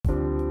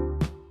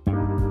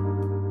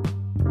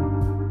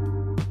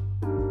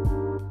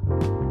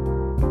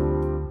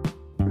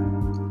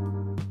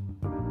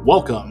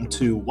Welcome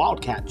to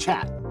Wildcat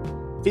Chat,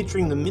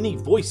 featuring the many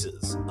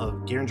voices of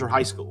Garinger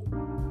High School.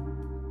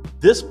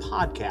 This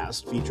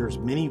podcast features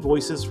many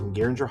voices from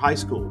Garinger High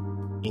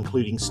School,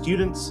 including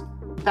students,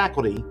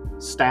 faculty,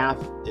 staff,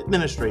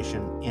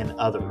 administration, and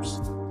others.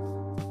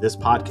 This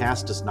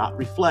podcast does not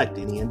reflect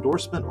any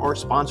endorsement or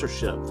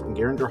sponsorship from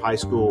Garinger High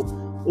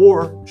School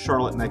or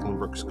Charlotte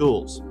Mecklenburg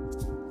Schools.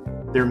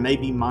 There may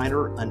be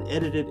minor,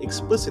 unedited,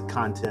 explicit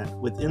content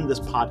within this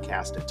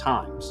podcast at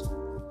times.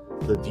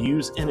 The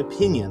views and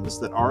opinions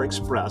that are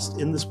expressed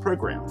in this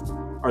program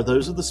are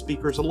those of the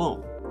speakers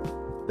alone.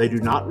 They do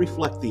not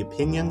reflect the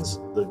opinions,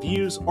 the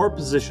views, or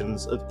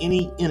positions of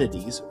any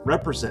entities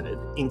represented,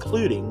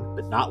 including,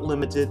 but not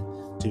limited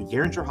to,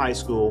 Garinger High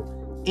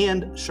School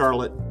and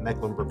Charlotte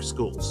Mecklenburg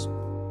Schools.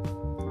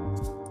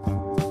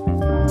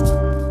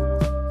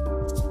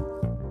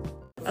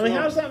 I mean,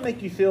 how does that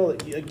make you feel?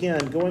 Again,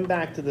 going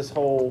back to this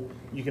whole,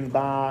 you can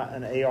buy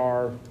an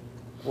AR,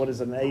 what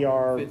is it, an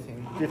AR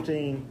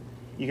 15.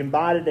 You can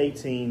buy it at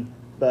 18,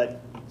 but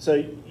so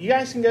you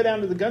guys can go down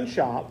to the gun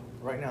shop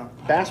right now,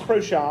 Bass Pro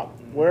Shop,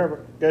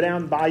 wherever, go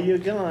down and buy you a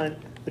gun,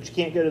 but you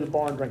can't go to the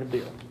bar and drink a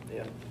beer.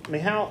 Yeah. I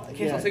mean, how? You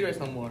can't smoke cigarettes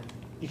no more.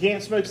 You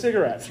can't smoke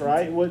cigarettes,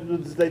 right? What,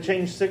 did they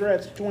change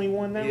cigarettes to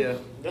 21 now? Yeah.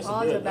 That's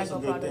All a tobacco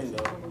good thing,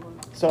 products.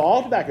 though. So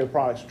all tobacco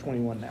products are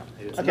 21 now.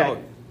 Yeah. Okay.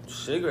 No,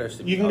 cigarettes.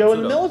 You can go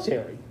in the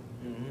military.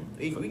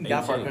 We can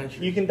die for our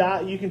country. You can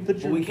die. You can put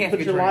your, we can't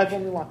put your drink. life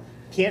on the line.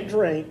 Can't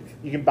drink.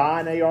 You can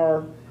buy an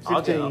AR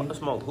 15. I'll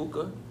smoke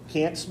hookah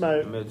Can't in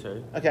smoke. the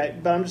military. Okay,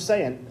 but I'm just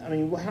saying. I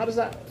mean, how does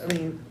that? I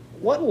mean,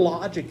 what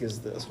logic is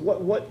this?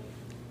 What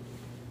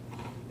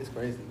It's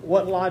crazy.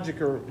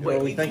 logic are we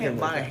Wait, you thinking? can't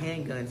buy a about?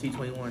 handgun in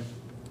T21.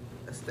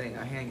 That's the thing,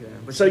 a handgun.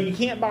 But So you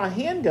can't buy a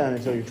handgun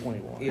until you're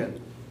 21. Yeah,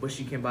 but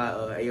you can buy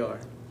AR.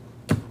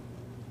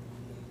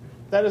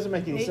 That doesn't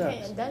make any You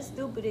sense. can't, that's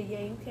stupid.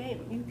 Yeah,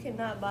 you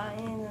cannot buy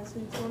in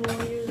until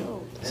 21 years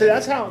old. See,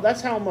 that's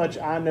how much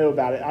I know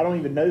about it. I don't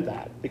even know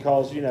that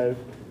because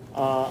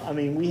I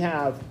mean, we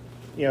have,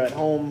 at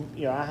home,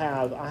 I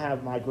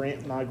have my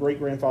great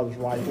grandfather's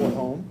rifle at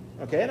home.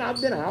 Okay, and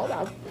I've been out.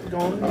 I've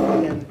gone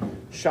and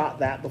shot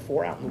that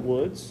before out in the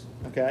woods.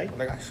 Okay,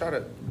 Like I shot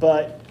it.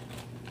 but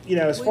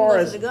as We far go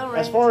to as the gun as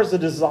range. far as the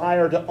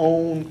desire to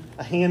own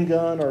a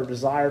handgun or a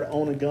desire to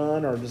own a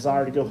gun or a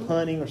desire to go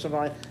hunting or something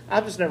like that,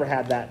 I've just never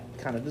had that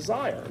kind of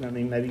desire. And I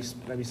mean, maybe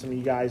some of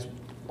you guys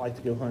like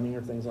to go hunting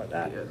or things like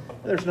that. Yeah.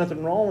 There's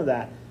nothing wrong with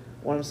that.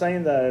 What I'm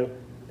saying though,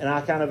 and I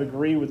kind of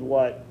agree with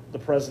what the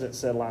president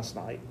said last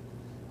night.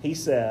 He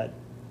said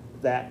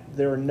that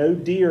there are no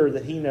deer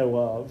that he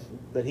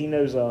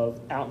knows of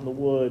out in the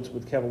woods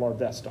with Kevlar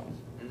vest on.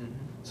 Mm-hmm.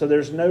 So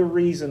there's no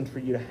reason for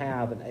you to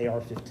have an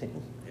AR-15.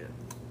 Yeah.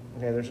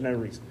 Okay, there's no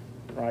reason,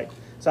 right?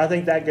 So I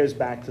think that goes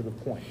back to the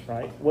point,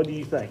 right? What do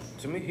you think?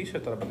 To me, he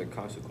should thought about the It's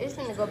consequences.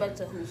 going to go back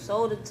to who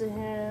sold it to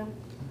him.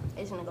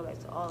 It's going to go back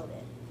to all of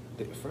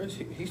that. First,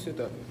 he should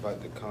thought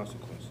about the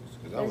consequences.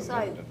 Because I It's would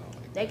never like, done all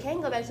like they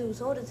can't go back to who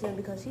sold it to him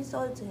because he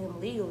sold it to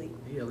him legally.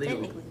 Yeah, legally.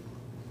 Technically.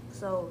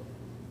 So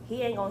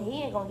he ain't gonna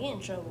get in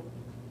trouble.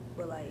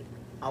 But like,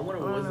 I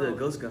wonder I what don't was the know.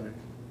 ghost gun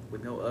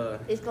with no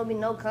it's gonna be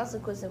no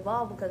consequence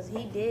involved because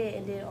he did,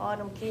 and then all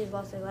them kids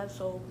lost their life.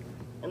 So,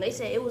 and they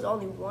said it was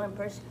only one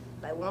person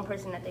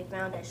that they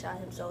found that shot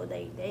him. So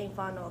they ain't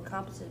find no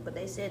accomplices, but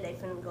they said they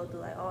finna go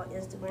through like all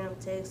Instagram,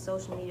 text,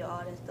 social media,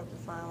 all that stuff to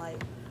find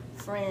like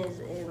friends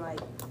and like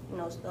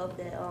stuff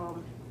that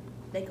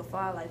they could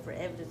find like for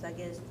evidence, I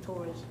guess,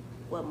 towards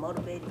what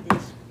motivated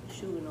this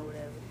shooting or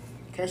whatever.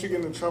 Can't you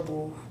get in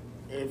trouble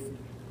if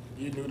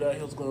you knew that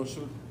he was going to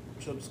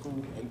shoot the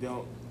school and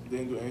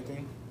didn't do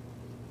anything?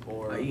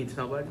 Or you didn't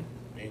tell nobody?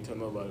 you ain't tell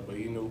nobody, but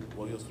you knew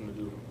what he was going to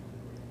do.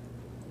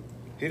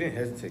 He didn't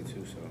hesitate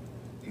to, so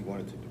he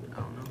wanted to do it. I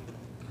don't know.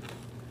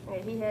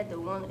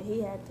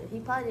 Yeah, he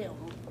probably didn't,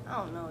 I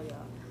don't know,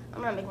 y'all.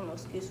 I'm not making no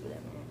excuse for that,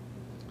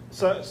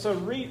 man. So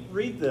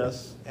read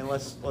this and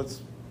let's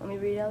Let me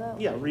read it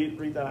out loud.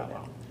 read that out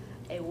loud.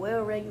 A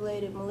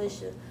well-regulated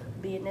militia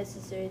being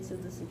necessary to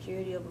the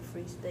security of a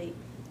free state,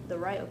 the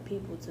right of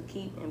people to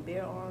keep and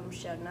bear arms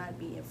shall not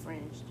be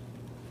infringed.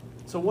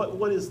 So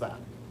what is that?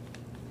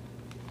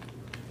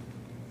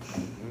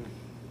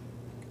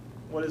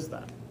 What is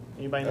that?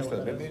 Anybody know That's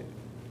what the that is? amendment?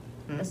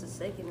 That's the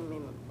Second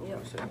Amendment. Yeah.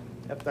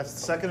 Yep, that's the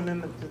Second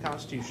Amendment to the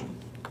Constitution.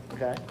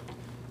 Okay.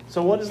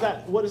 So what does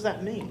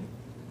that mean?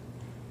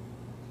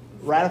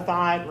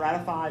 Ratified in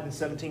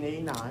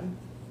 1789,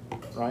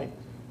 right?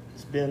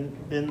 It's been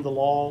the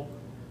law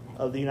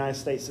of the United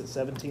States since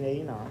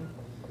 1789.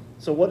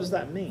 So what does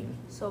that mean?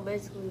 So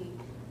basically,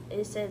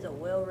 it says a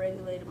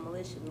well-regulated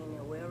militia, meaning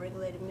a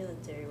well-regulated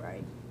military,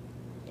 right?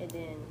 And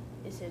then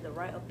it says the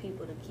right of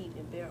people to keep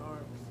and bear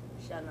arms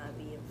shall not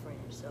be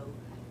infringed. So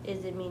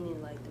is it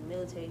meaning like the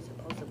military is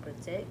supposed to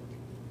protect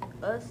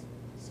us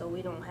so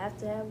we don't have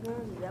to have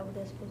guns? Is that what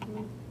that's supposed to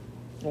mean?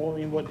 Well, I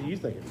mean, what do you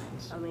think it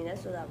means? I mean,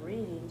 that's what I'm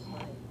reading.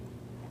 Like,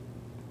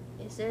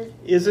 it says,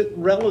 Is it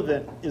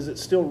relevant? Is it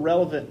still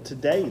relevant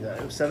today, though?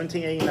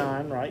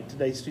 1789, right?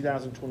 Today's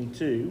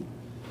 2022.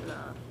 nah.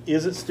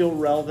 Is it still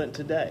relevant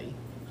today?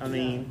 I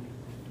mean,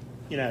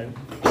 you know,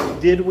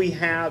 did we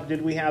have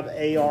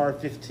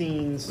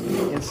AR-15s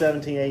in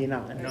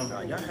 1789? No.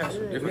 Nah, y'all had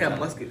some different. We have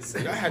muskets.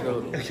 Y'all had the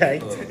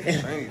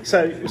Okay.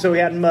 So we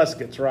had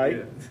muskets, right?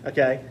 Yeah.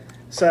 Okay.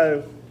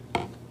 So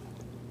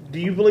do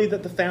you believe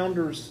that the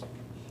founders,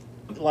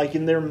 like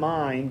in their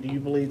mind, do you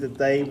believe that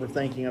they were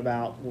thinking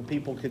about, well,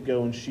 people could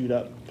go and shoot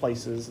up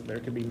places, there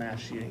could be mass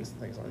shootings and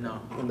things like No.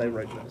 that when they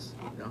wrote this?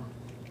 No.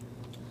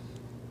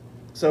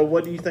 So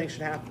what do you think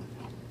should happen?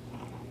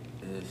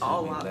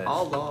 All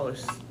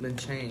laws been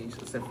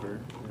changed except for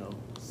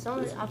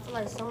I feel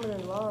like some of the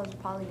laws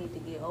probably need to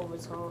get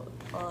overturned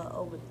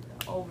or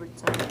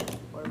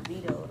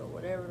vetoed or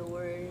whatever the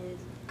word is.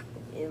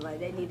 And like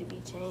they need to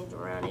be changed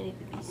around. They need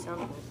to be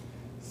something.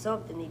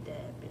 Something need to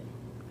happen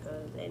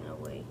because ain't no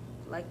way.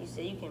 Like you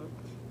said, you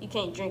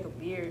can't drink a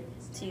beer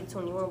till you're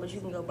 21, but you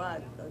can go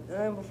buy a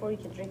gun before you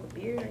can drink a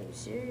beer. Are you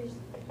serious?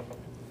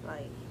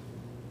 Like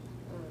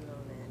I don't know,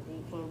 man. Then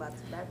you can't buy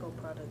tobacco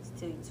products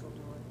till you're 21.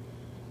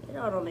 It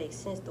all don't make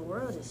sense. The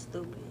world is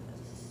stupid.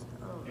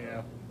 I don't know.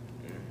 Yeah.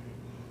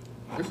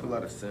 There's a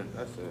lot of sense.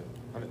 That's it.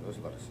 I think there's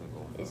a lot of sense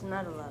going on. It's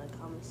not a lot of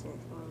common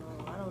sense going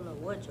on. I don't know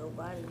what Joe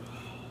Biden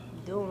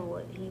doing,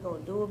 what he gonna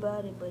do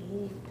about it, but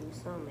he do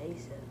something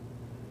ASAP.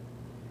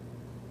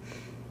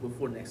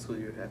 before next school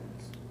year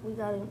happens. We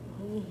got him.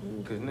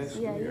 Because next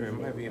year it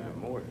might be even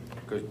more.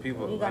 Because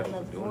people We are got actually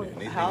enough doing it.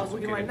 And they How think it's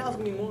looking right now, it's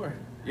gonna be more.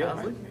 Yeah, How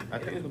it's looking. I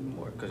think it's gonna be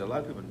more. Because a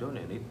lot of people are doing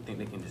it and they think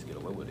they can just get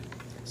away with it.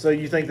 So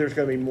you think there's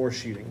going to be more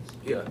shootings?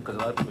 Yeah, because a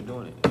lot of people are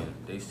doing it. And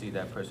they see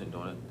that person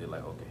doing it, they're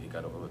like, okay, he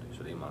got away with it,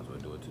 so they might as well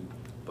do it too.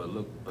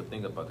 But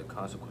think about the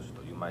consequences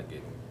though. You might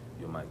get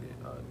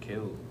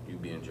killed, you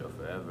be in jail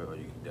forever, or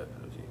you get death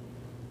penalty.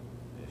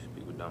 Yes,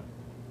 people dumb.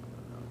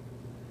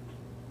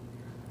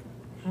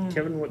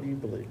 Kevin, what do you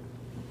believe?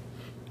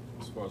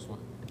 As far as what?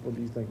 What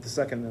do you think? The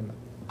Second Amendment.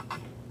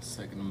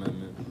 Second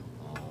Amendment.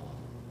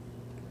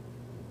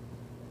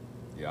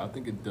 Yeah, I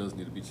think it does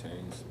need to be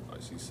changed,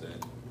 like she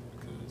said,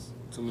 because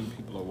too many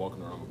people are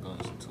walking around with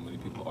guns, and too many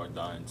people are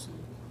dying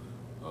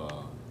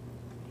to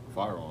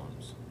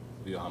firearms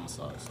via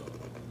homicide. So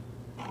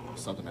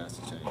something has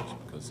to change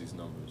because these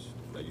numbers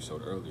that you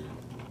showed earlier,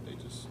 they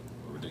just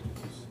are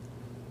ridiculous.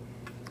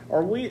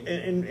 Are we?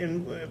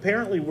 And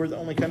apparently, we're the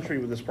only country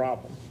with this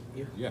problem.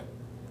 Yeah.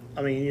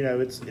 I mean, you know,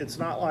 it's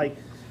not like,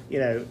 you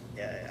know,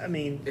 I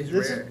mean, It's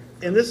this rare.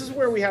 This is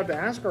where we have to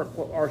ask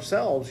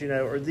ourselves, you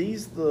know, are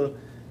these the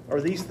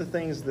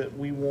things that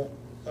we want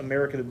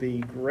America to be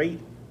great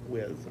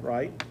with,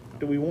 right?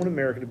 Do we want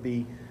America to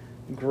be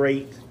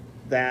great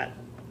that,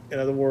 in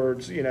other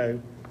words, you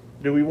know,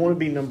 do we want to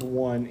be number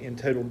one in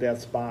total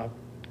deaths by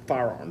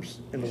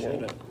firearms in the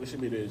world? We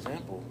should be the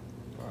example.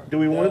 Do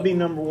we want to be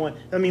number one?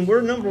 I mean,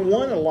 we're number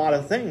one in a lot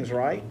of things,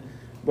 right?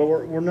 But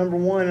we're number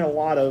one in a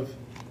lot of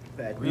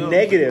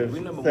negative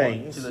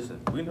things.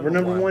 We're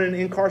number one in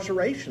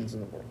incarcerations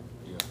in the world.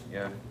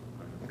 Yeah.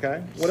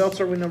 Okay? What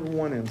else are we number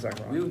one in,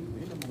 Zachariah? We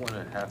number one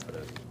and half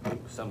of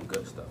some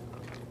good stuff.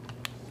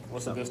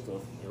 What's the good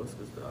stuff? Yeah, what's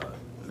good stuff?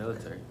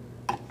 Military.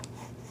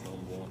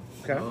 Number one.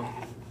 Okay.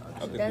 I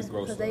think That's the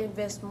gross because they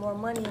invest more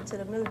money into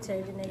the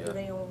military than they do Yeah.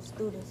 their own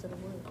students of the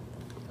world.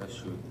 That's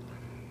true.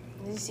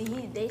 You see,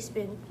 they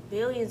spend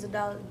billions of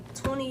dollars,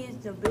 20s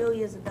to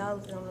billions of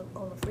dollars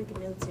on the freaking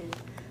military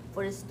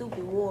for this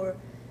stupid war,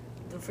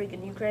 the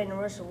freaking Ukraine and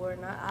Russia war,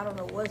 and I don't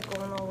know what's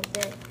going on with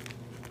that.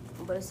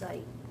 But it's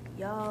like,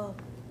 y'all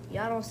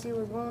don't see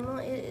what's going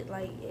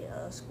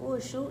on. School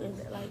shooting,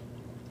 like,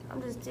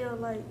 I'm just still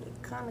like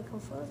kind of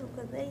confused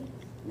because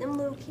them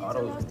little kids All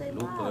have those lost their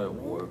nuclear lives,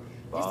 war man.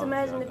 Just bombs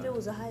imagine down if there. it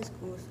was a high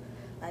school,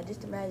 like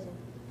just imagine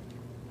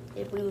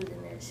if we was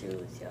in their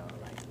shoes, y'all.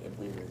 Like if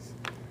we was,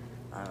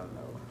 I don't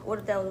know. What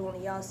if that was one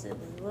of y'all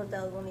siblings? What if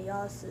that was one of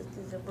y'all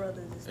sisters or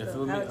brothers and If stuff? it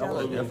was me, How I would y'all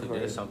would look? definitely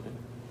did something.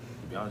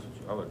 To be honest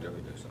with you, I would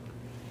definitely did something.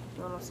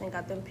 You know what I'm saying?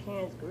 Got them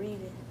parents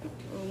grieving.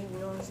 And you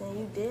know what I'm saying?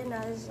 You did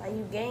not. It's like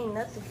you gained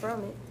nothing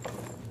from it.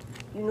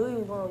 You knew you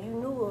was you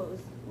knew what was,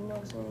 you know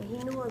what I'm saying? He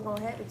knew what was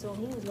gonna happen to him.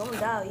 He was gonna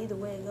die either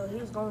way it go. He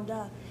was gonna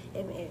die.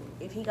 And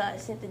if he got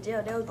sent to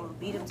jail, they was gonna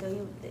beat him till they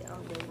was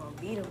gonna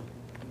beat him.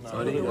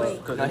 So either way.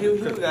 Now he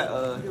was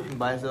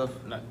by himself.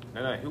 No,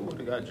 he would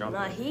have got jumped.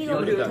 Nah, he gonna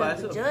gonna do be it by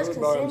the himself. judge He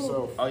can was by send him.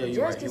 himself. Oh yeah,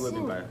 you're right. Judge He would be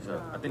can by send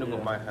himself. him. I think they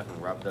might have him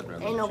wrapped up in a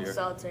Ain't no little chair.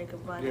 solitary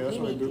confinement. Yeah, that's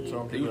He what they need do to to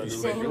him. They usually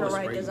send him to would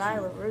spray Rikers you, too.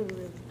 Island,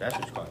 really. That's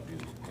what's called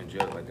abuse. In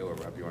jail, like they would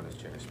wrap you on this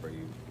chair and spray you.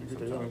 You get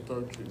the young Sometimes.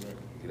 thug treatment.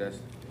 Yeah, that's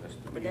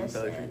But that's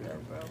sad though,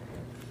 bro. That's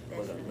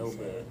But I really know sad.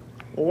 bad.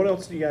 Well, what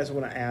else do you guys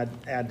want to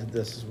add to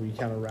this as we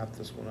kind of wrap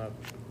this one up?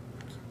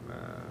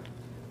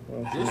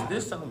 Well,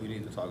 This something we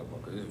need to talk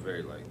about because it's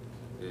very like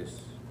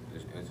it's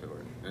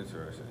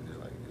interesting. It's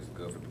like it's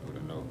good for people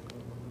to know.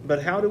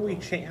 but how do we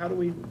change? How do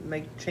we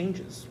make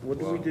changes? What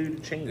do we do to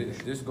change?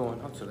 This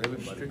going out to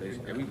everybody,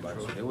 everybody,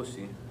 so they will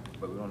see.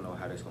 But we don't know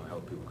how that's gonna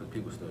help people because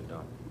people still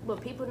dumb. But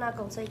people not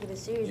gonna take it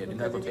as serious Yeah, they're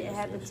because not gonna it didn't take it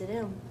happen to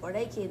serious. them or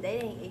they kid. They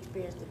ain't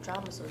experienced the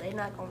trauma, so they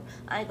not gonna.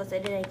 I ain't gonna say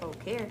they ain't gonna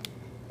care.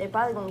 They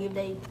probably gonna give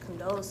their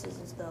condolences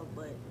and stuff,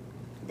 but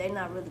they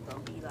not really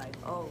gonna be like,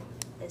 oh,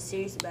 they're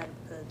serious about it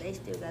because they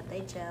still got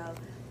their child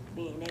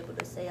being able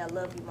to say I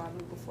love you,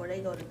 mommy, before they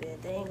go to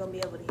bed. They ain't gonna be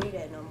able to hear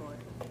that no more.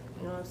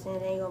 You know what I'm saying?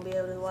 They ain't gonna be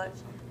able to watch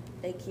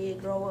their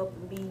kid grow up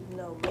and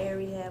be,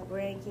 married, have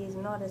grandkids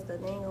and all that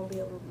stuff. They ain't gonna be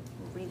able to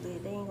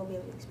relive. They ain't gonna be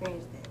able to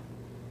experience that.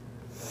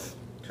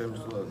 In terms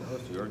of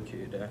love, if your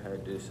kid that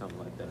had this, something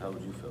like that, how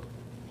would you feel?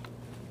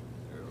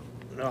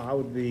 No, I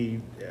would be.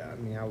 Yeah, I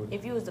mean, I would.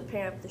 If you was the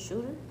parent of the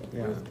shooter,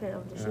 Yeah.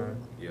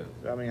 Yeah.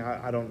 I mean,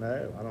 I don't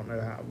know. I don't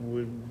know how.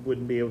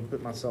 Wouldn't be able to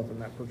put myself in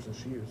that person's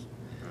shoes.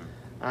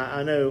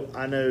 I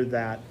know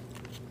that.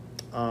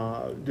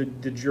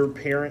 Did your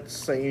parents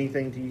say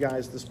anything to you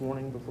guys this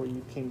morning before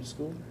you came to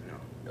school?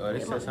 They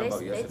said something about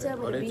They yesterday. tell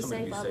me to be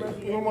safe. I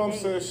love you. My mom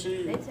every day. said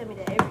she. They tell me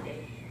that every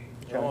day.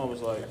 My mom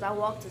was like. Cause I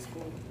walk to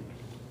school.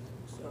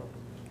 So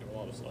My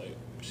mom was like,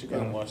 she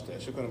couldn't watch that.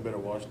 She couldn't better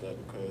watch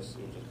that because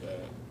it was just bad.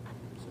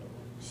 So.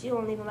 she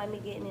don't even like me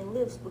getting in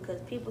lifts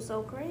because people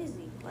so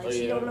crazy. Like Oh,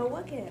 she yeah. don't know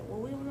what can happen. Well,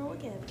 we don't know what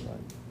can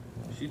happen.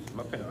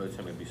 My parents always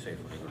tell me to be safe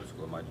when they go to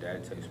school. My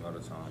dad texts me all the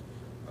time,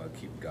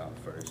 keep God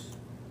first.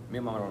 Me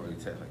and mom don't really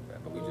text like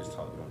that, but we just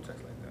talk. We don't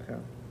text like that.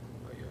 Okay.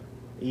 But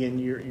yeah. Ian,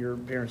 your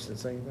parents didn't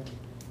say anything.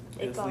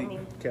 They call me.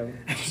 Kevin,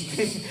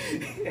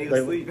 Hey,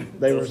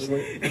 they were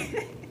asleep.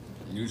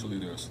 Usually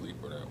they're asleep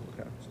or that way.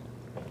 Okay.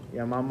 So.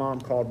 Yeah, my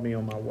mom called me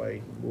on my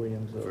way,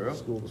 William, For to real?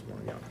 school this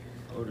morning. Yeah.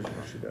 How old is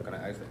She your did. mom?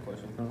 Can I ask that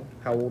question?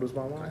 How old is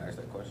my Can mom? I ask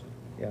that question?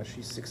 Yeah,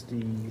 she's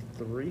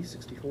 63,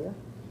 64.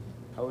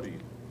 How old are you?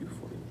 You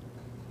 40.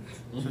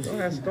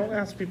 Don't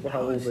ask people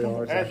how old they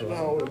are. Actually,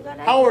 how Don't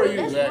gotta how old are ask- you,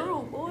 That's Zach?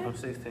 rude, boy. I'm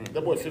 16.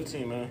 That boy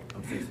 15, man.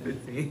 I'm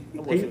 16.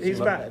 That boy 15. He's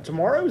about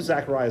tomorrow is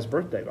Zachariah's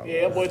birthday, by the way.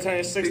 Yeah, that boy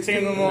turning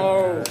 16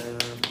 tomorrow.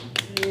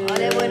 Oh,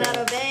 that boy not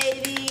a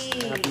baby.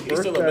 He's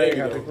still a baby,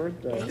 Happy though.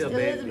 birthday. He still is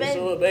a He's baby.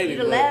 still a baby, He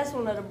the though. last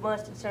one of the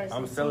bunch to turn 16.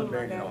 I'm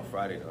celebrating my guy. on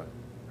Friday though.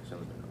 I'm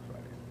celebrating on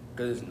Friday.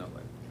 Cause it's not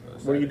like.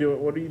 What are you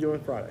doing? What are you doing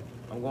Friday?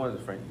 I'm going to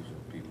the Frankie's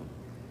with people.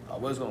 I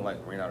was gonna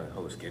like rent out a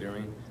whole skating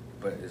rink,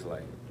 but it's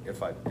like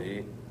if I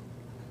did,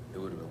 it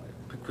would have been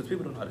like because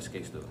people don't know how to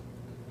skate still.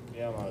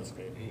 Yeah, I'm not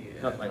skating.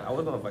 Not, like I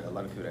was gonna invite a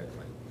lot of people that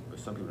like, but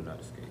some people don't know how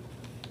to skate.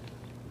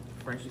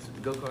 Frankie's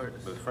go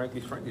karts. But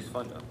Frankie's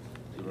fun though.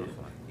 It's really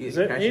fun. Is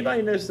there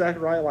anybody knows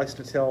Zachariah likes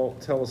to tell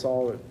us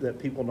all that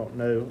people don't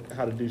know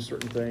how to do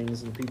certain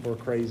things and people are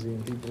crazy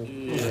and people.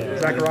 Yeah.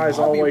 Zachariah's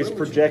I'll be always real with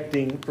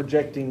you.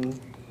 projecting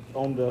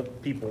onto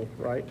people,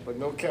 right? But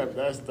no cap,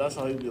 that's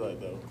how he be like,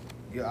 though.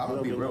 Yeah,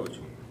 I'll be real with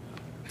you.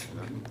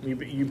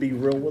 You be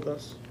real with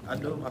us. I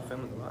do my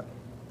family a lot,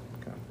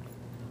 Okay.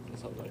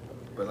 That's how like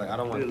that. but like I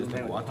don't want Really this to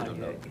go mad out to with them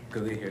though, Pontiac.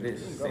 because they hear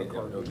this,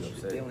 they'll be They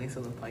upset. only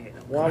selling Pontiac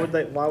no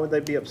Why would they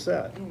be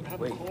upset? I don't have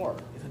Wait. a car.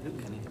 It's a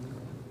dude, can you hear me?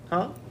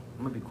 Huh?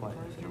 I'm gonna be quiet.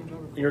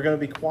 You're gonna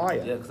be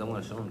quiet. Yeah, because I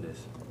want to show them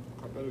this.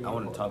 I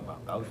want to talk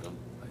about them.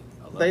 Like,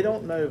 I love They them.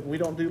 don't know. We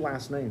don't do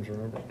last names.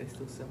 Remember? They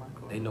still sell my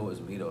car. They know it's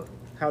me though.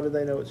 How do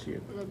they know it's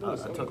you? I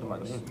told them my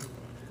name.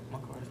 My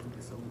car is still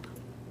get sold.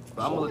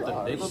 But I'm gonna let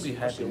them. They're gonna be That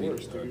happy shit me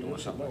works, dude. doing Your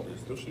shit something like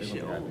don't. this. Your shit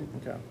They're gonna be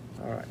don't. happy. Okay.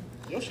 All right.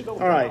 Your shit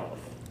don't All right. come off.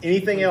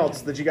 Anything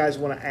else that you guys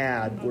want to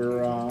add?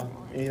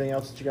 Anything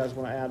else that you guys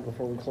want to add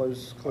before we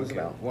close it Okay,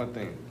 out? one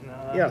thing.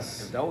 Nah.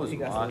 Yes. If that was He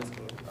got my some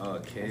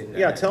kid,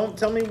 Yeah.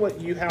 Tell me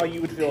how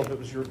you would feel if it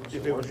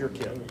was your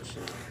kid.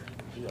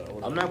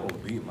 I'm not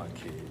gonna beat my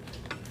kid.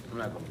 I'm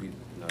not gonna beat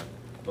none.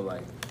 But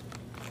like,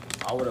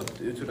 I would have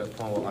to that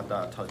point where I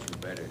thought I taught you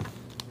better.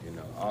 You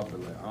know, I'll be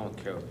like, I don't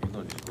care. You're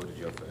gonna just go to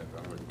jail forever.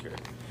 I don't really care.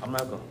 I'm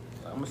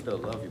gonna still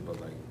love you, but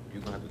like,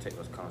 you're gonna have to take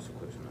those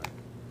consequences, man.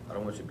 I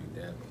don't want you to be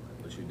dead, but like,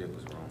 what you did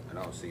was wrong, and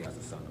I don't see you as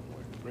a son no more.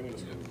 Bring it to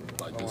school,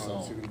 bro. Like I this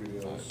wanna song. see the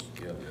videos.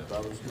 Yeah.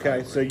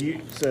 Okay. So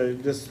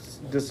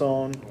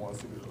disown. I wanna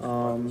see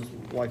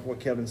the Like what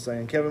Kevin's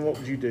saying. Kevin, what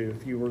would you do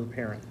if you were the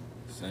parent?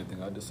 Same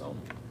thing I disown.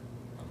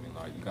 I mean,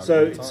 like you got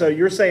to So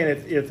you're saying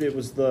if it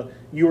was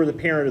you were the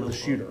parent of the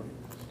shooter.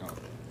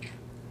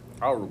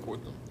 I'll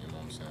report them. You know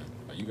what I'm saying?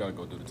 Like you got to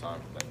go do the time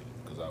for that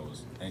because I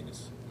was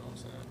heinous. You know what I'm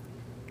saying?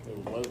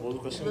 What was the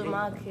question? With again?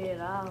 my kid,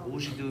 What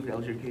would you do if that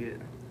was your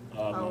kid?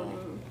 I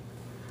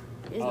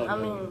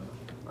mean,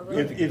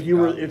 If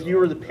you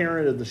were the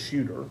parent of the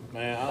shooter.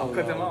 Man, I don't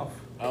Cut know. them off.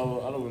 I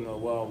don't even know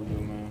what I would do,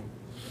 man.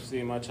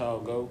 Seeing my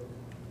child go,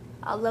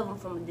 I love him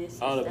from a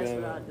distance. I would That's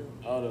have what been. I do.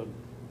 I would have.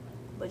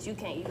 But you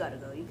can't. You gotta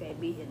go. You can't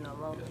be here no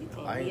more. You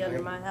I can't ain't- be I under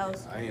ain't- my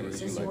house. I ain't with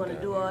Since you you like want to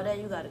that. do all that,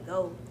 you gotta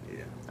go.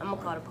 Yeah. I'm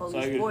gonna call the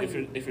So police for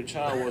if you. your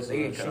child was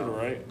They a ain't shooter, child.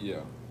 right? Yeah.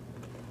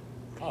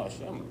 Oh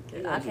shit, I'm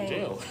I going to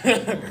jail.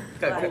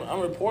 Right. I'm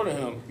reporting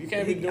him. You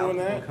can't be doing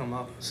that. Come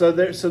off. So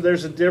there's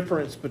a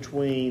difference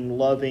between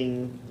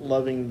loving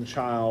the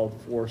child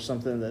for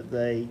something that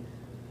they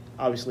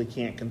obviously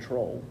can't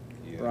control,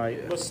 Yeah.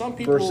 right? But some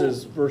people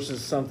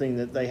Versus something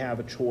that they have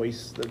a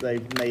choice, that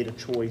they've made a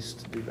choice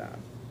to do that.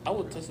 I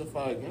would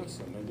testify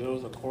against him. If there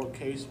was a court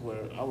case where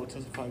I would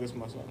testify against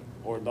my son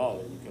or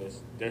daughter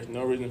because there's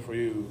no reason for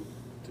you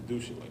to do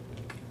shit like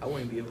that. I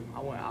wouldn't be. I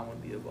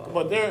wouldn't be involved.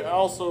 But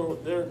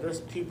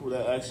there's people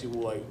that actually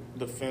will like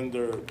defend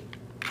their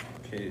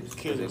Kids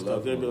kids they and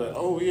love stuff. They'll be them. like,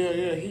 oh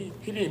yeah, he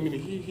didn't mean it.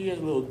 He has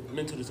a little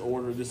mental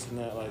disorder, this and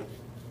that. Like,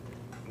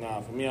 Nah,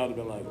 for me, I would have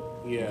been like,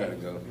 You yeah. gotta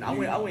go. I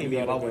wouldn't you be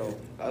gotta involved go. with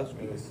it. I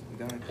was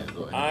done. Can't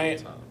go I ahead ain't,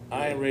 of time.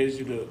 I ain't raised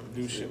you to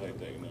do shit like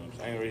that, you know what I'm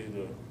saying? I ain't raised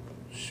you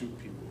to shoot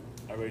people.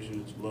 I raised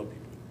you to love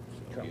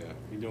people. So, Yeah. if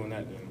you're doing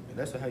that, then And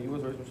that's how you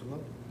was raised, Mr.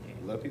 Love?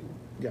 Love people?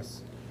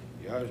 Yes.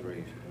 Yeah, I was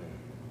raised.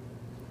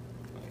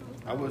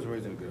 I was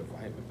raised in a good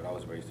environment, but I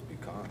was raised to be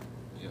kind.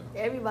 Yeah.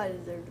 Everybody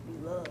deserves to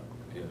be loved.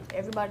 Yeah.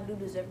 Everybody do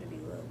deserve to be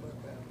loved, but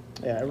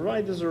Yeah,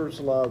 everybody deserves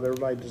love.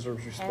 Everybody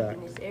deserves respect.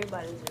 happiness,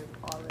 everybody deserves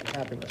all of it.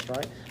 Happiness,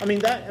 right? I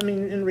mean,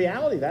 in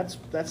reality,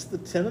 that's the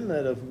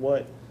tenet of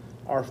what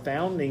our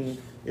founding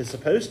is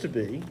supposed to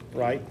be,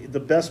 right? The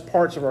best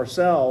parts of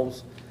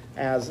ourselves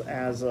as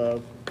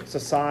a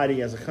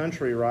society, as a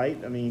country, right?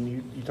 I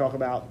mean, you talk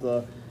about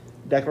the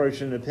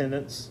Declaration of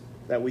Independence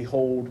that we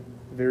hold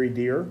very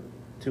dear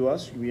to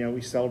us. You know,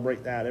 we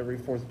celebrate that every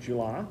 4th of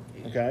July,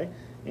 okay?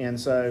 And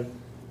so,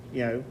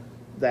 you know,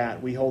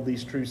 that we hold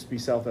these truths to be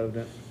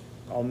self-evident.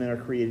 All men are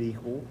created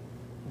equal,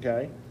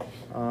 okay?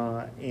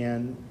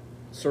 And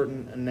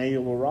certain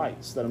inalienable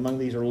rights, that among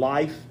these are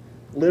life,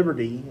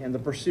 liberty, and the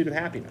pursuit of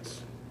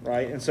happiness,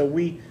 right? And so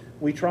we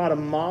try to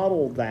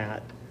model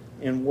that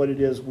in what it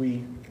is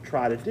we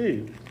try to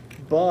do.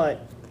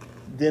 But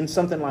then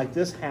something like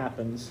this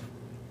happens,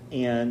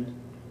 and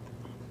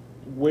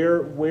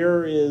where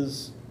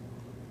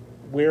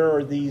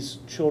are these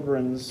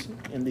children's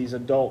and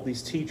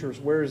these teachers,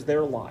 where is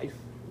their life?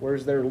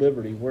 Where's their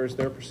liberty? Where's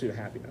their pursuit of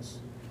happiness?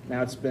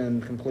 Now it's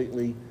been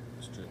completely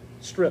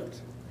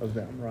stripped of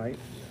them, right?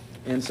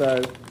 And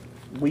so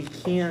we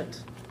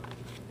can't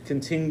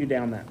continue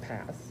down that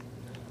path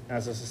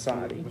as a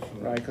society,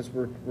 right? Because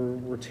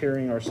we're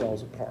tearing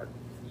ourselves apart,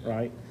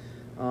 right?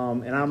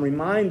 And I'm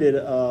reminded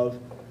of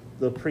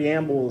the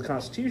preamble of the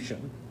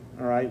Constitution,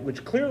 all right,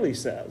 which clearly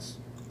says,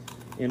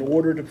 in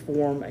order to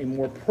form a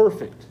more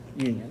perfect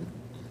union,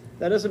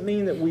 that doesn't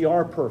mean that we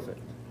are perfect.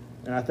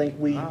 And I think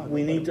we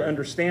need to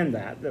understand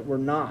that we're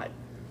not.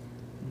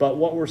 But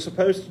what we're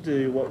supposed to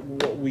do,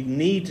 what we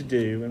need to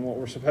do, and what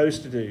we're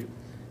supposed to do,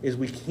 is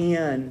we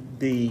can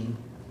be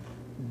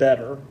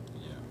better,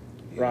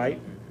 right?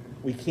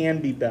 We can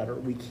be better.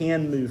 We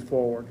can move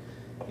forward.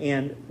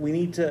 And we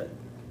need to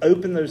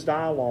open those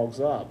dialogues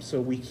up so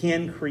we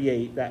can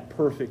create that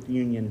perfect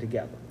union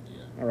together,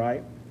 all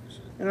right?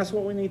 And that's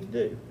what we need to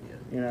do,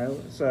 you know?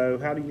 So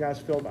how do you guys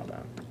feel about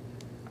that?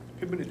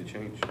 People need to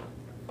change.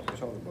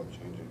 It's all about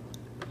changing.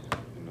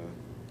 You know,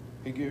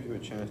 he gives you a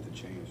chance to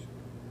change.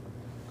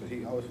 Because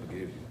he always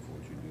forgives you for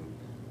what you do.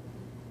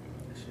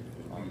 That shit is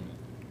You fun.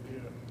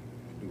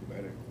 do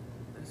better.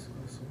 That's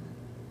awesome.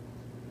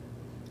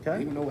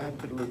 Okay? Even though what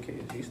happened to the little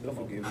kids, he still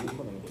forgives you.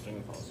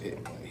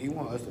 He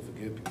wants us to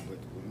forgive people, but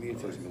with me, it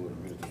takes me a little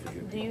minute to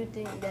forgive Do people. you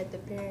think that the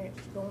parents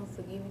gonna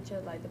forgive each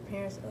other, like the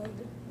parents of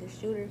the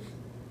shooter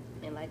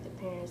and like the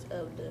parents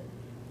of the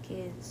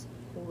kids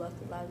who lost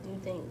their lives? Do you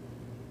think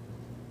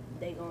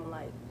they gonna,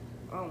 like,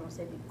 I don't wanna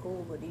say be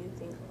cool, but do you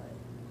think,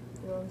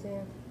 like, you know what I'm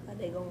saying? Like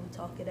they gonna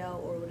talk it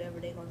out or whatever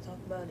they gonna talk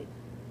about it?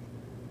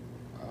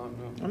 I don't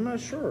know. I'm not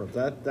sure.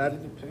 That It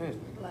depends.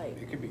 Nigga.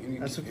 Like, it could be any.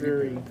 that's a any-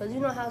 very Cause you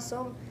know how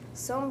some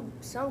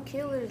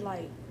killers,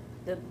 like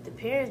the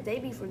parents, they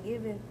be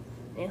forgiving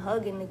and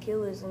hugging the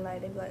killers and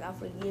like they be like, I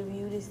forgive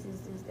you, this,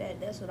 that.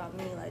 That's what I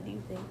mean. Like, do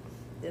you think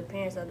the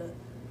parents of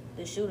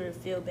the shooter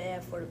feel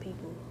bad for the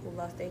people who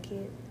lost their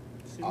kid?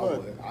 See, I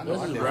look, would. I know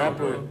this I is did.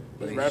 rapper, But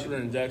this they rapper should.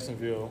 in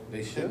Jacksonville. They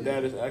His should.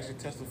 dad is actually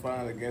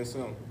testifying against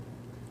him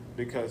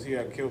because he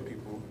had killed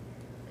people,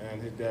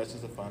 and his dad's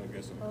testifying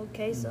against him.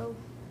 Okay, so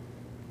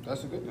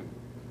That's a good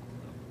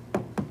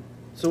thing.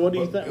 So what do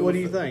you But think? it What will do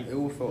you feel- think? it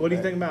will feel What do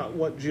you bad. think about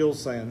what Jill's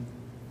saying?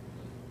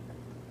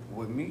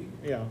 With me,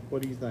 Yeah.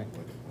 What do you think?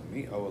 with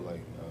me, I would like.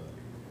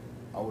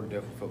 I would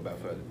definitely feel bad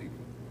for other people.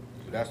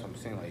 But that's what I'm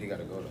saying. Like, he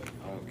gotta go. Like,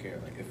 I don't care.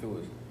 Like, if it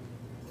was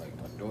like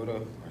my daughter,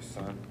 my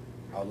son,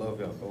 I love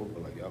y'all both,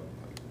 but like y'all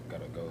like,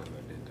 gotta go if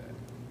I did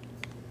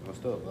that. I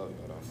still love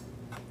y'all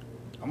though.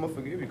 I'm gonna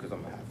forgive you because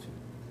I'm gonna have to.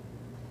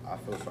 I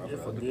feel sorry You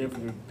for other forgive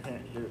people. your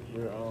parent,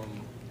 your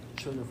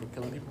children for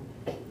killing people.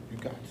 You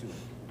got to.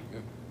 Yeah.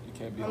 You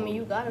can't be. I mean,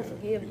 you gotta Yeah,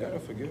 forgive. You gotta bro.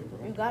 forgive,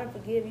 bro. You gotta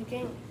forgive. You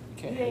can't. You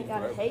can't ain't hate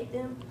gotta forever. hate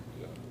them.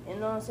 Yeah. You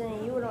know what I'm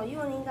saying? You don't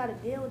even gotta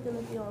deal with them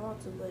if you don't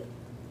want to, but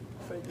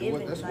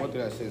forgiving, that's one like,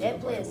 thing that says in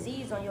that the plants Bible.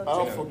 seeds on your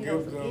I'll chest if you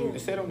don't forgive them. It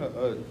forgive. said on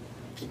the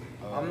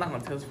I'm not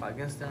gonna testify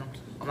against them.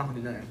 I'm not gonna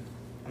do nothing.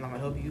 I'm not gonna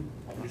help you.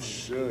 You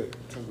should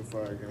testify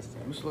against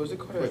them. Mr. Lewis, they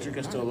call But that you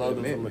can not still love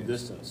them from a amendments.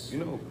 distance. You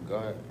know,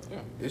 God, Yeah.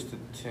 it's the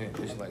 10,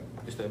 it's like,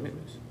 it's the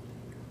amendments.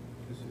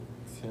 It's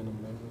the 10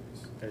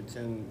 amendments. The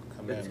 10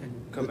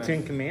 Commandments. The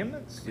Ten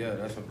Commandments? Yeah,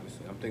 that's what I'm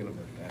saying. I'm thinking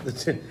about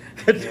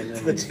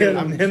that. The Ten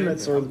I'm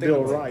Amendments tripping. or I'm the thinking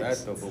Bill of about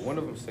Rights. That, though, but one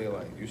of them say,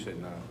 like, you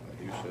should not,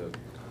 like, you should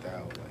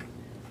thou,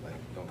 like,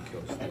 don't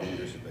kill, don't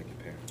disrespect your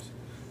parents.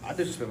 I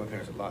disrespect my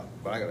parents a lot,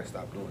 but I gotta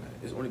stop doing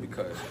that. It's only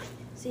because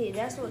See,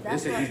 that's what.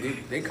 That's it's what. an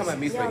easy, they come at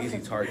me for an easy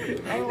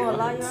target. I ain't gonna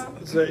lie,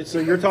 y'all. So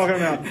you're talking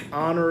about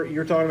honor.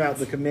 You're talking about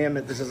the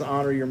commandment that says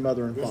honor your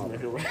mother and This father.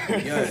 nigga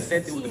right. Yeah, the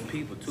same thing with the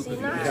people, too, See,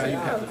 because nah, you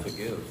have y'all. to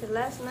forgive. Cause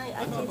last night,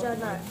 I kid y'all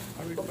not,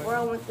 before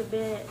I went to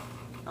bed,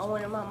 I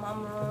went in my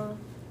mama room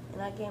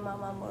and I gave my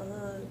mama a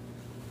hug.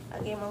 I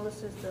gave my little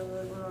sister a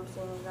hug, you know what I'm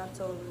saying? And I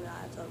told her,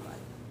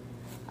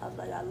 I was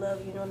like, I love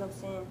you, you know what I'm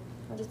saying?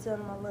 I'm just telling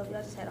them I love you.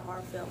 I just had a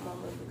heartfelt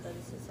moment because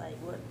it's just like,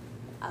 what?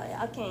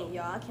 I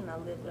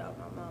cannot live without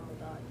my mama,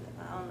 dog.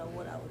 I don't know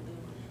what I would do.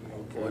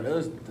 Well,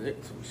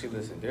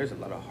 there's a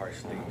lot of harsh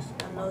things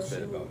I mom know said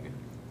she about would. me.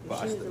 If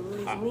she was to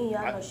lose me,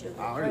 I know she would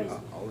go crazy.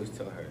 I always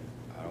tell her,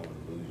 I don't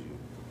want to lose you.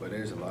 But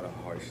there's a lot of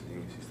harsh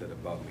things she said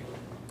about me.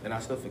 And I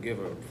still forgive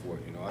her for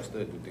it, you know. I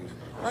still do things.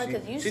 Right,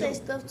 because you say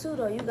stuff too,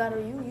 though. You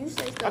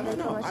say stuff that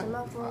come out your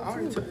mouth I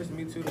already too. told this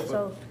me too.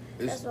 So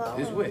it's that's why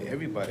it's with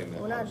everybody in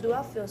that when I house. do,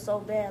 I feel so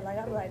bad. Like,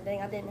 I be like,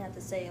 dang, I didn't have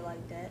to say it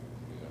like that.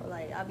 Or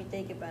like, I be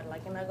thinking about it.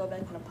 Like, and I go back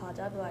and apologize.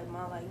 I be like,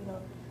 Mom, like, you know,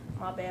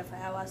 my bad for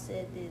how I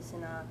said this,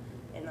 and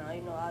you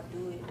know, I'll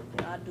do it.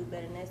 You know, I'll do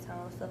better next time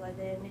and stuff like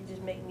that. And it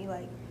just make me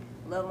like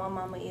love my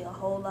mama a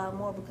whole lot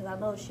more because I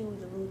know if she was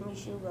to lose me,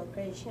 she would go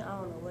crazy. I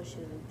don't know what she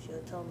would do. She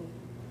would tell me.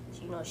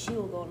 You know, she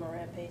will go on a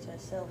rampage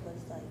herself, but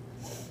it's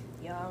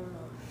like, y'all don't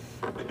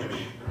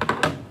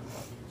know.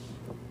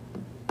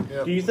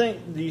 Yep. Do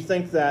you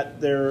think that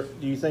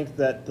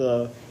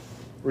the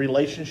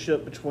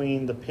relationship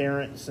between the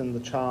parents and the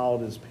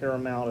child is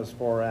paramount as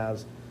far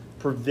as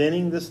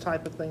preventing this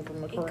type of thing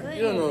from occurring? could.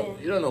 You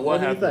don't know What what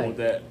do you happened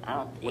think?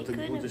 with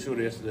that. With the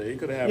shooter yesterday, he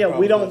could have had. Yeah,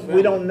 we problems with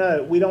his don't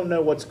family. we don't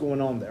know what's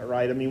going on there,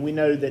 right? I mean, we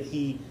know that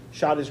he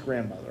shot his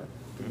grandmother.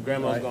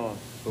 Grandma's Right. gone.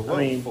 But what,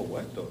 I mean- for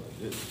what though?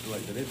 Did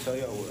they tell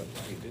y'all why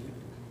he did it?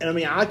 And I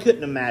mean, I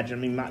couldn't imagine.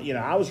 I mean,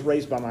 I was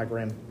raised by my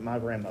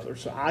grandmother,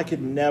 so I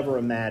could never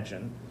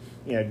imagine,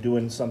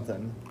 doing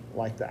something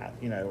like that,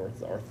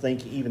 or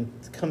think even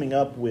coming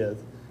up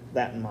with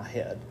that in my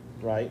head,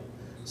 right?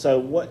 So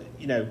why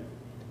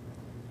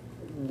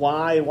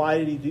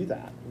did he do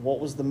that? What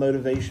was the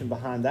motivation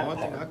behind that One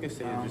thing part? I can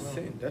say is just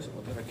sin. That's the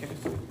one thing I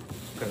can say.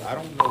 Because I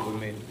don't know what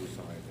made him do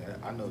something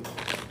like that. I know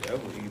the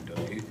devil he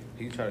does.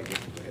 He tried to get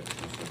people to do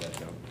stuff like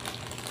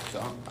that. So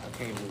I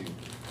can't really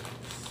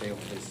say on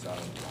his side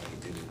why he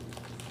did it.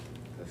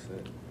 That's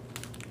it.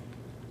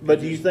 But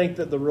do you think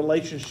that the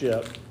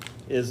relationship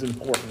is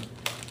important?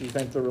 Do you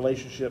think the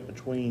relationship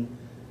between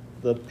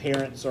the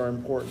parents are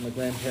important, the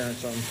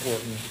grandparents are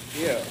important?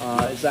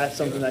 Yeah. Is that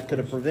something that could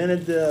have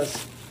prevented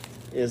this?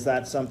 Is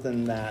that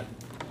something that,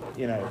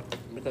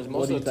 Because what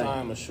most do you of the think?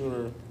 time, a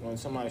shooter, when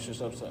somebody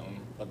shoots up something,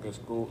 like a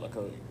school, like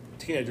a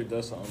teenager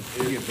does something,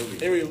 Yeah,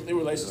 it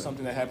relates to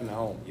something that happened at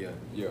home. Yeah.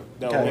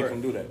 That Okay. will make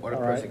him do that. Or the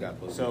All person right. got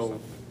bullied. So- or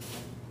something.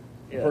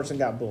 the Yeah. person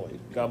got bullied?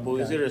 Got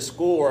bullied. It's Okay. either at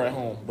school or at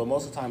home, but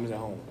most of the time it's at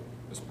home.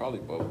 It's probably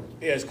both.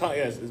 Yeah, it's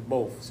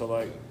both. So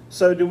like,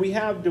 So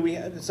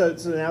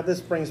so now this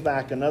brings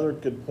back another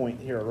good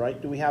point here,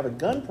 right? Do we have a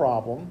gun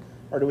problem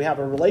or do we have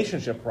a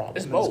relationship problem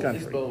It's in both. this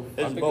country? It's both.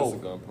 I It's think both.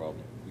 it's a gun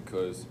problem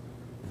because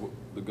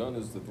the gun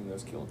is the thing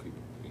that's killing people.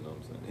 You know what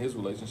I'm saying? His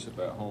relationship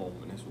at home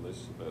and his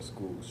relationship at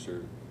school,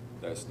 sure,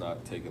 that's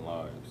not taking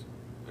lives.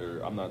 Or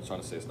I'm not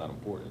trying to say it's not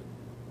important,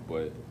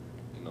 but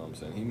you know what I'm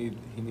saying? He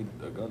need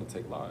a gun to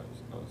take lives.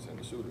 You know what I'm saying?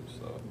 The shooters.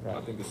 So I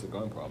Right. think it's a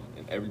gun problem,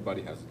 and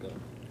everybody has a gun.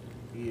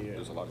 yeah.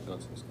 There's a lot of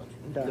guns in this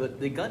country. Okay.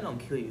 The gun don't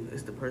kill you.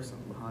 It's the person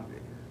behind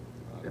it.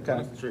 Okay.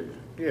 That's the trigger.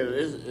 Yeah, it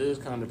is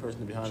kind of the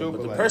person behind True, it, but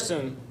but the like-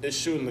 person is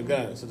shooting the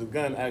gun, so the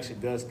gun actually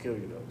does kill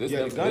you though. This Yeah,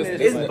 the never- gun this- is-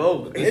 this it's never-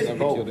 both. this It's never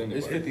both. killed anybody.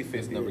 It's 50-50.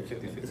 It's never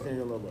killed It's anybody. gonna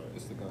kill nobody.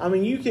 It's the gun. I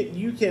mean,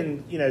 you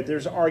can,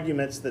 there's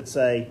arguments that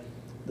say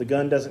the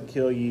gun doesn't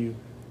kill you,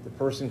 the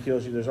person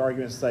kills you. There's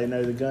arguments that say,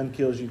 no, the gun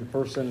kills you, the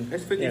person.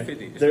 It's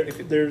 50-50. It's There,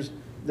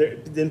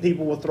 50-50. then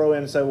people will throw in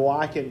and say, well,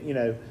 I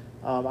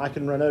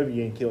can run over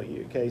you and kill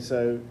you. Okay,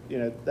 so,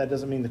 that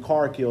doesn't mean the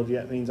car killed you.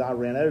 It means I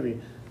ran over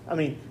you. I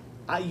mean,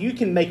 you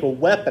can make a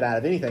weapon out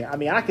of anything. I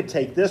mean, I could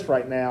take this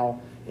right now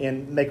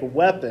and make a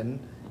weapon,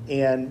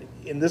 and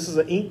this is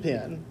an ink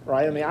pen,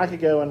 right? I mean, I could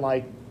go and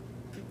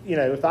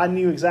if I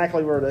knew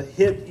exactly where to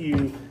hit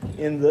you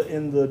in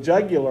the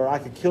jugular, I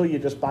could kill you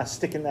just by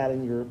sticking that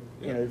in your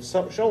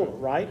shoulder,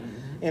 right?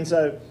 And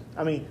so,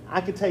 I mean,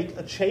 I could take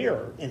a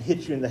chair and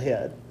hit you in the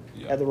head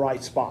Yeah. at the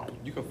right spot.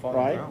 You can fall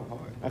right? around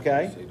hard.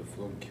 Okay. Say the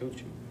film killed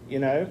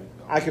you.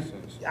 I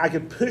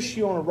could push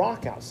you on a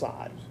rock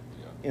outside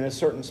Yeah. in a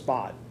certain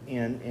spot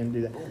and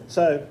do that.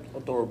 So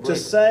Or throw a to brick.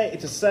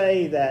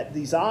 say that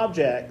these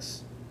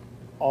objects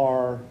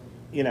are,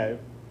 you know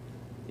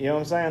what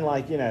I'm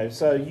saying?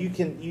 So you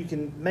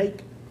can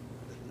make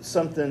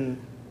something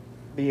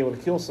be able to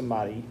kill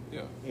somebody,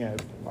 Yeah.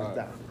 like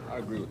that. I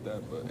agree with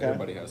that, but Okay.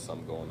 everybody has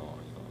something going on. You know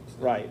what I'm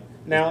saying? Right.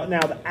 Now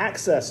the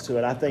access to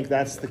it, I think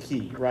that's the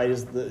key, right?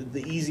 Is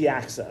the easy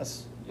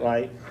access, Yeah,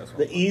 right? that's what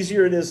The I'm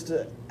easier it is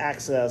to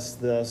access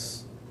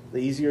this, the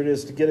easier it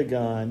is to get a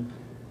gun,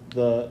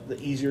 the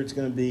easier it's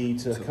going to be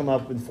to come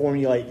up and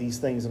formulate these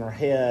things in our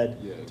head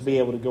Yeah, to be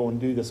able to go and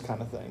do this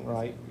kind of thing,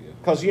 right? Yeah.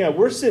 Because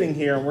we're sitting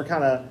here and we're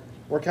kind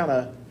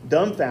of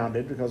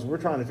dumbfounded because we're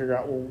trying to figure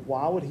out, well,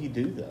 why would he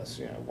do this?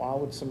 Why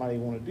would somebody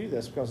want to do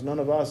this? Because none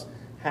of us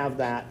have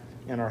that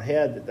in our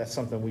head that that's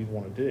something we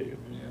want to do.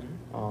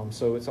 Yeah.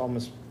 So it's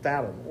almost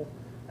fathomable.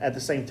 At the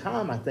same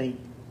time, I think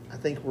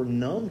we're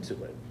numb to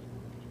it.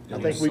 Yeah,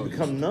 I think we're we so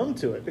become used to numb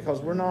to it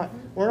because we're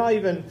not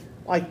even,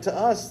 like, to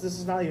us, this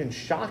is not even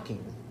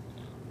shocking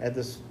at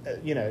this,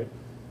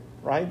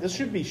 right? This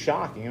should be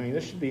shocking. I mean,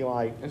 this should be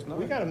like, It's not.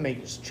 we got to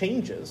make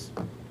changes,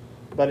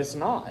 but it's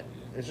not.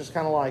 It's just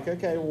kind of like,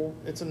 okay, well,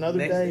 it's another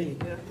Next day. day,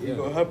 yeah. It's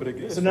gonna happen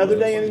again. It's another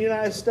day in the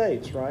United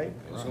States, right?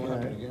 It's You gonna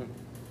happen know? again.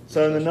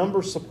 So the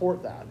numbers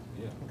support that.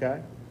 Yeah.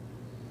 Okay.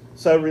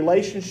 So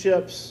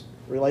relationships.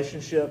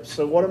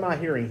 So what am I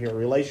hearing here?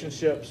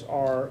 Relationships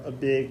are a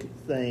big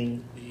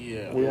thing.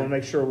 Yeah. We want to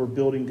make sure we're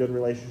building good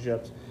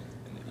relationships.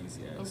 And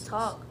easy And access.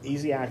 talk,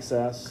 Easy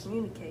access.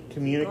 communicate.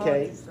 Communicate. Go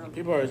and do something.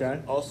 People are Okay.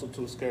 also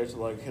too scared to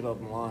like hit up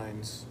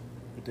lines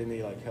if they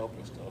need like help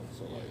and stuff.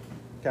 So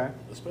like, Okay.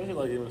 especially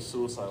like even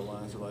suicide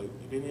lines, or like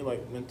if they need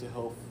like mental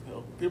health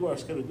help, people are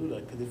scared to do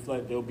that because they feel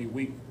like they'll be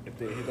weak if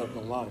they hit up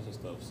the lines and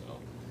stuff. So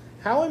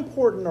How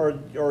important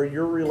are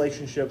your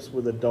relationships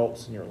with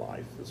adults in your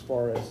life, as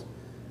far as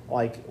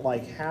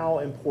like how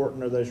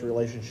important are those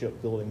relationship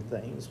building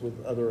things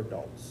with other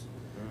adults?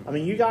 I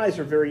mean, you guys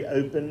are very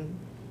open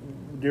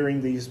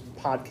during these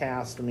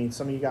podcasts. I mean,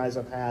 some of you guys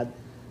I've had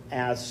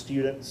as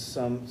students,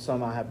 some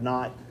I have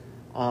not.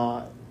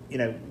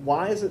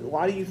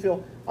 Why do you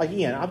feel like,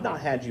 Ian, I've not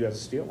had you as a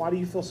student. Why do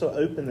you feel so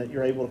open that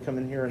you're able to come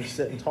in here and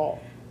sit and talk?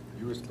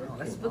 You respect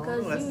It's us.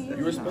 because you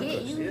respect get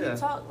us, you yeah.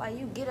 talk like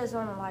you get us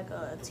on like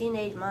a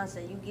teenage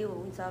mindset. You get what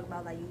we talk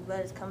about. Like you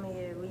let us come in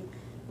here.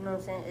 You know what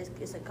I'm saying?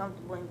 It's a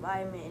comfortable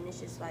environment, and it's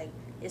just like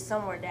it's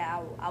somewhere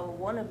that I would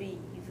want to be.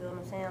 You feel what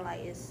I'm saying?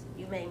 Like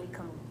you made me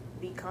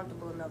be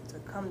comfortable enough to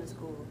come to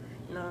school.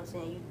 You know what I'm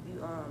saying?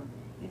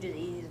 You just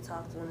easy to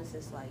talk to, and it's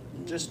just like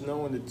just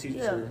knowing the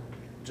teacher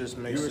just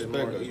makes You it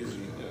respect more us. easy,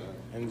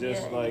 Yeah. and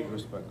just Yeah. like You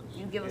respect us.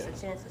 you give us Yeah. a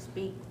chance to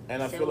speak.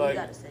 And I say feel what like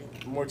we gotta say.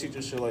 more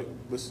teachers should like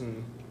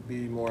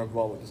be more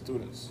involved with the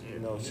students. You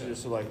know,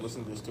 teachers should like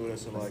listen to the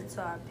students and like Listen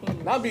to our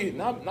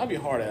opinions. not be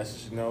hard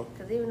asses. You know,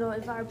 Because even though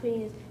if our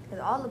opinions, because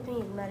all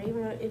opinions matter,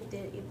 even though if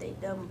they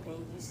dumb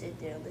opinions, you sit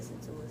there and listen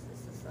to us.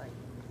 It's just like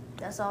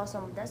that's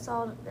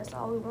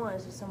all we want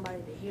is just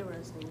somebody to hear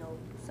us and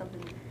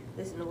something,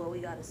 listen to what we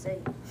gotta say.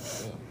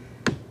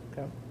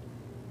 Okay.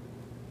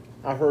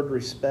 I heard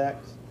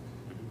respect.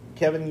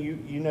 Kevin,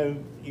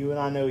 you and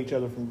I know each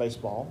other from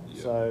baseball,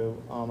 Yeah. so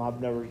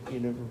I've never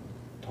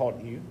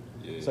taught you.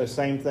 Yeah. So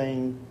same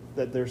thing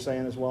that they're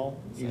saying as well.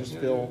 You just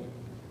feel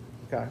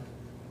okay.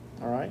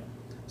 All right.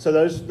 So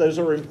those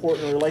are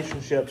important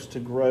relationships to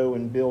grow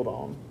and build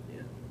on,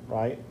 Yeah.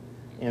 right?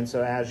 And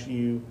so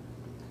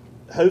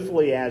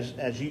hopefully as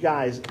you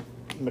guys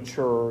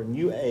mature and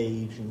you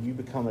age and you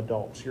become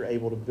adults, you're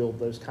able to build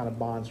those kind of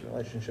bonds and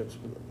relationships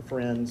with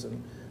friends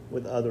and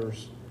with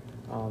others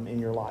in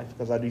your life,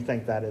 because I do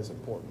think that is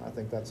important. I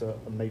think that's a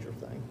major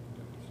thing,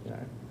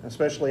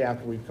 especially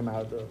after we've come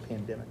out of the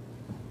pandemic.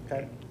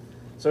 Okay.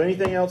 So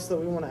anything else that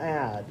we want to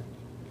add?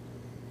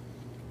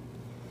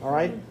 All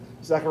right.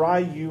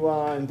 Zachariah, you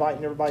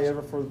inviting everybody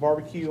over for the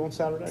barbecue on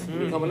Saturday?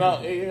 you coming out?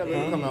 Hey, you gotta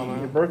come out, Your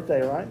man.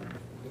 birthday, right?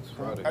 It's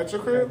Friday. At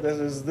your crib?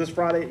 This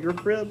Friday at your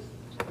crib?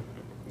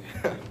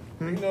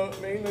 You know,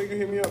 man. You know you can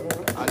hit me up,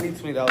 man. I need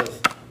 $20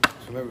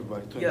 from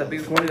everybody. Yeah,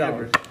 big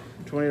 $20.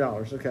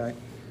 $20. Okay.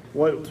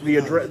 What the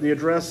address? The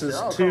address is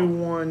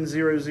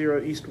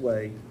 2100 East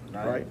Way,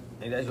 right?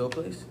 Ain't that your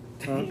place?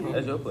 Huh?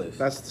 That's your place.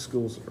 That's the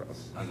school's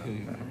address.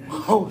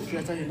 Oh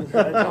shit! I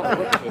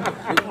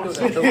That's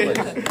your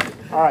place.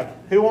 All right.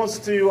 Who wants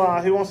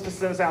to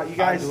send us out? You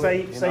guys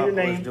say You say know, your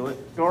let's name. do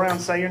it. Go around,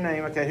 say your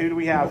name. Okay. Who do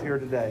we have here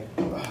today?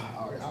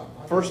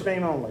 First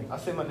name only. I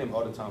say my name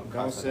all the time.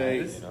 don't say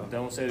You know? the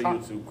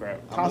YouTube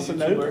crap. I'm a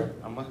Casanova? YouTuber.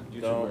 I'm a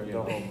YouTuber. Don't. you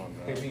know. Oh my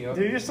god. Hit me up.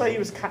 Did you just say he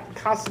was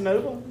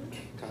Casanova?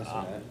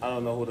 Casanova. I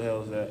don't know who the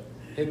hell is that.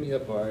 Hit me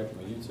up, alright,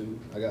 on YouTube.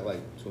 I got like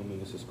 2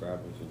 million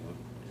subscribers, you know.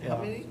 Yeah.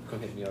 Come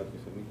hit me up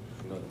for me.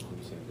 You know, let me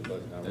see the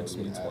button. I That's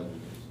really me have too. it.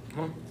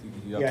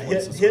 You have Yeah. 20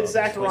 Hit subscribers.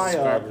 Zachariah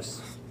up.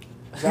 Subscribers.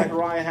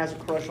 Zachariah has a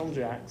crush on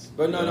Jax.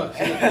 But no.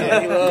 Yeah,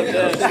 he loves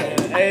Jax, man.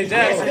 Hey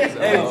Jax.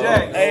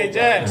 Hey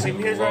Jax. See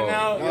me here right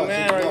now. No, Your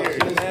man see, right no, here. see,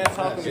 Your this- man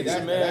talking see, to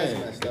you. that's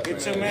messed up Get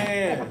right your now.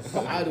 man.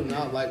 I do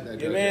not like that.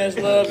 Your girl. man's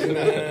love you,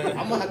 man.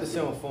 I'm gonna have to say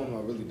on the phone. I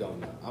really don't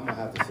know. I'm gonna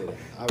have to say that.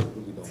 I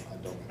really don't. I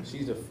don't.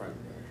 She's a friend,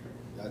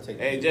 bro. Y'all take.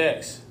 Hey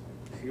Jax.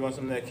 You want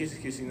some of that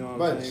kissy, you know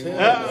what I'm But saying?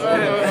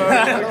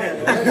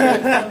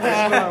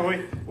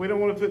 We don't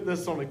want to put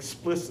this on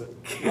explicit.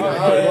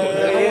 Y'all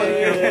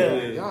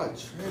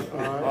trip.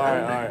 All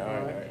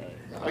right.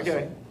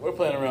 Okay. We're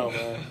playing around,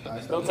 man.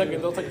 Don't take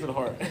it to the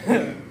heart.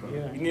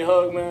 Yeah. You need a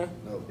hug, man?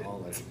 No, I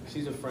don't like it.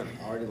 She's a friend.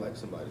 I already like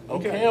somebody.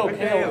 Okay.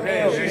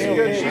 She's a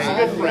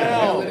good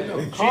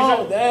friend.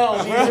 Calm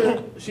down,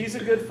 bro. She's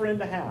a good friend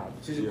to have.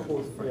 She's a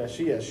cool friend. Yeah,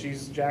 she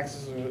is.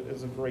 Jax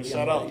is a great young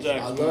Shout out, lady.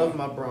 Jax. I love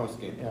my brown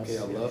skin. Yes. Okay,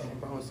 I love my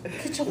brown skin.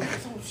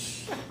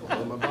 I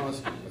love my brown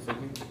skin. You feel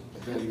me?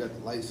 But then you got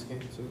the light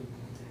skin too.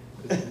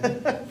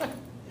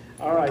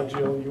 All right,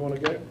 Jill, you want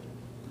to go?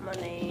 My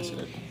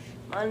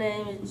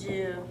name is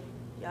Jill.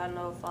 Y'all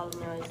know, follow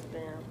me on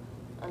Instagram,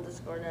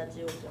 _that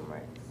Jill with them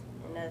Rex.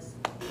 And that's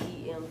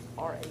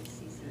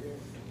DEMRACCS.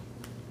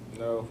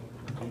 No.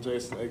 I'm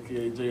Jason,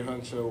 aka Jay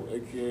Huncho,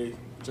 aka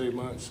Jay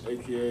Munch,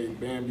 aka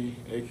Bambi,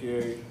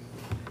 aka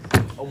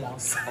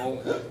Almost. all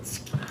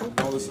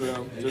of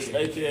them. Just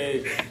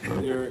aka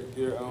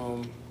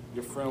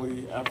your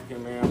friendly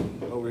African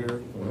man over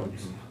here.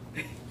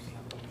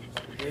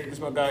 This is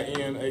my guy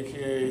Ian,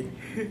 aka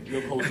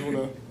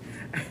Yokozuna,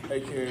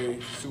 aka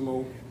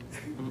Sumo.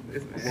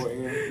 Boy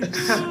Ian.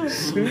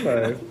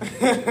 Sumo.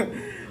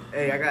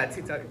 Hey, I got a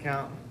TikTok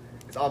account.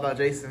 It's all about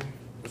Jason.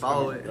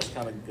 Follow it.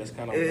 That's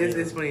kind of.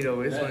 It's funny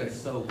though. It's funny.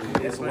 so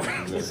weird. It's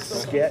funny.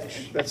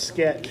 Sketch. That's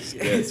sketch.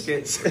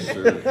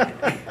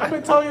 I've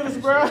been telling you this,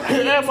 bro.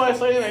 Everybody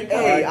saying that.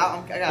 Hey,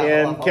 I got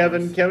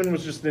And Kevin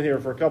was just in here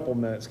for a couple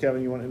minutes.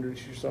 Kevin, you want to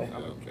introduce yourself?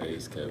 Okay,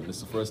 it's Kevin. This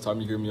is the first time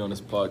you hear me on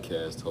this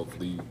podcast.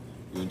 Hopefully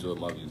you enjoy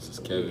my views. It's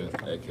Kevin,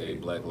 aka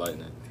Black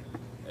Lightning,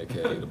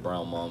 aka the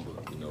Brown Mamba.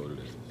 You know what it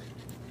is.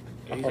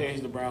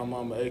 He's the Brown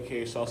Mama,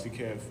 aka Saucy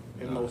Kev.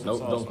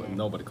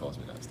 Nobody calls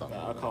me that. Stop.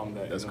 Nah, I call him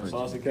that. That's cringy.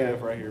 Saucy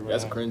Kev right here.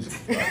 That's man. cringy.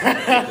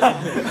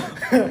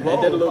 Ain't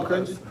that a little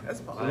cringy?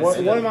 That's fine.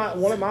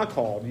 What am I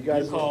called? You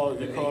guys You called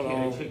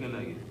Chicken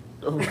nugget.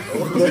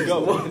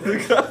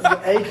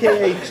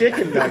 AKA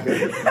Chicken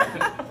Nugget.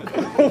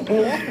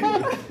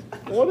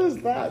 What is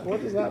that?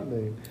 What does that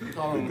mean?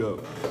 call him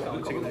Go.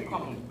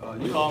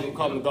 You call him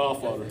the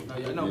Godfather.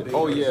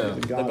 Oh yeah.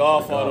 The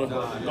Godfather.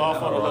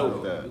 Godfather Wrong Low.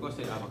 with that. You're gonna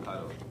say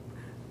avocado.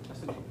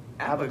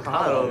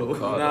 Avocado.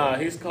 Nah,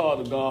 he's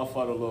called the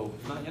Godfather Low.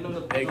 Nah, you know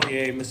the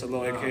AKA Mr.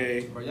 Low,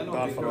 AKA Bro, y'all know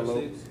Big Godfather Hero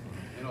Low. 6?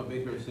 You know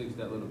Big Hero 6,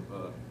 that little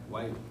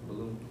white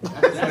balloon? I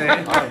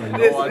have no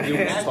idea what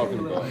you're talking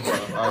about. I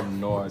have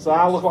no idea. So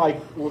I look like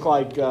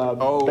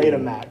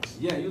Betamax.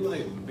 Yeah, you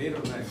like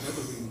Betamax. That's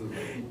what you look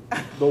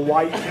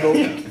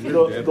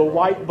like. The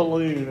white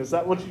balloon. Is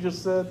that what you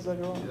just said,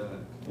 Zechariah? Yeah.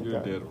 You're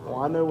Okay. dead Well,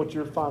 wrong. I know what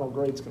your final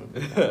grade's going to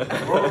be.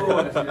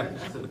 Oh,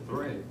 that's a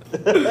threat.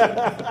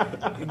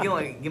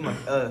 Give him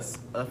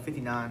a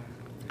 59.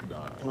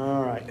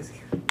 All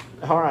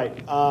right.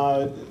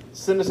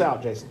 Send us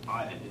out, Jason.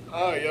 All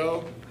right,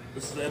 yo.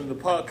 This is the end of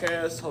the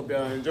podcast. Hope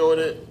y'all enjoyed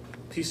it.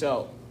 Peace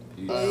out.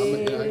 Press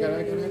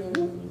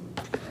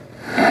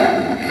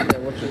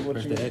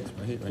the X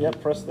right here. Right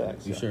Yep, press the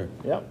X. You sure?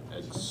 Yep.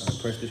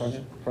 Press this right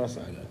here. Press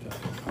it. I got you.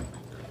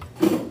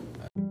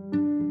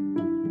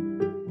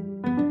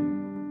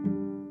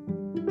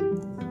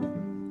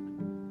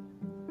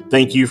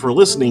 Thank you for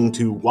listening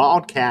to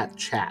Wildcat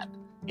Chat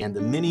and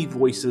the many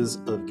voices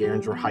of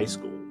Garinger High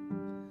School.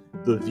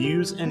 The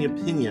views and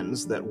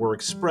opinions that were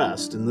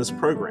expressed in this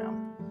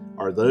program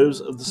are those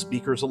of the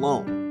speakers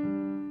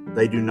alone.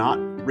 They do not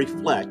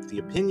reflect the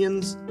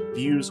opinions,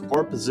 views,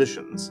 or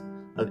positions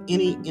of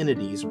any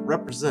entities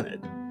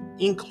represented,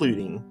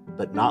 including,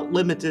 but not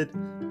limited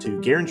to,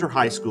 Garinger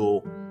High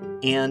School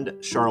and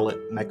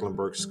Charlotte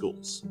Mecklenburg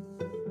Schools.